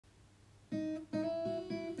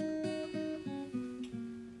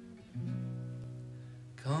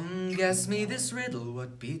guess me this riddle?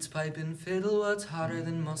 What beats pipe and fiddle? What's hotter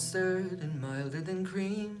than mustard and milder than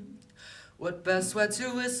cream? What best wets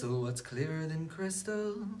your whistle? What's clearer than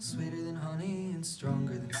crystal, sweeter than honey and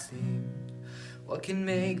stronger than steam? What can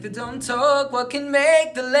make the dumb talk? What can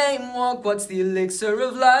make the lame walk? What's the elixir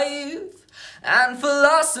of life and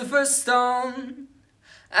philosopher's stone?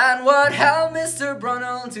 And what held Mr.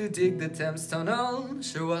 Brunel to dig the Thames Tunnel?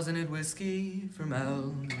 Sure wasn't it whiskey from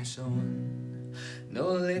Al Michonne?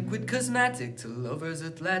 No liquid cosmetic to lovers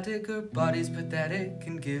athletic or bodies pathetic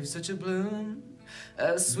can give such a bloom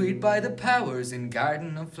as sweet by the powers in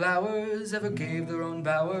garden of flowers ever gave their own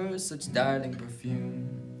bowers such darling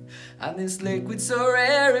perfume. And this liquid so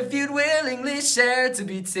rare, if you'd willingly share, to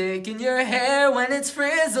be taking your hair when it's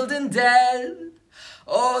frizzled and dead.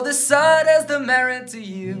 Oh, the sun has the merit to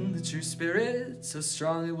yield the true spirit, so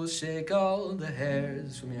strong it will shake all the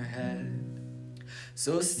hairs from your head.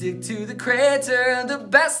 So stick to the crater, the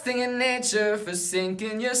best thing in nature, for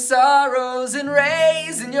sinking your sorrows and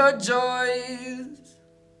raising your joys.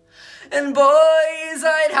 And boys,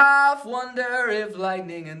 I'd half wonder if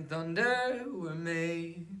lightning and thunder were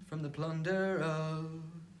made from the plunder of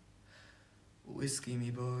whiskey,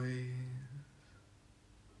 me boy.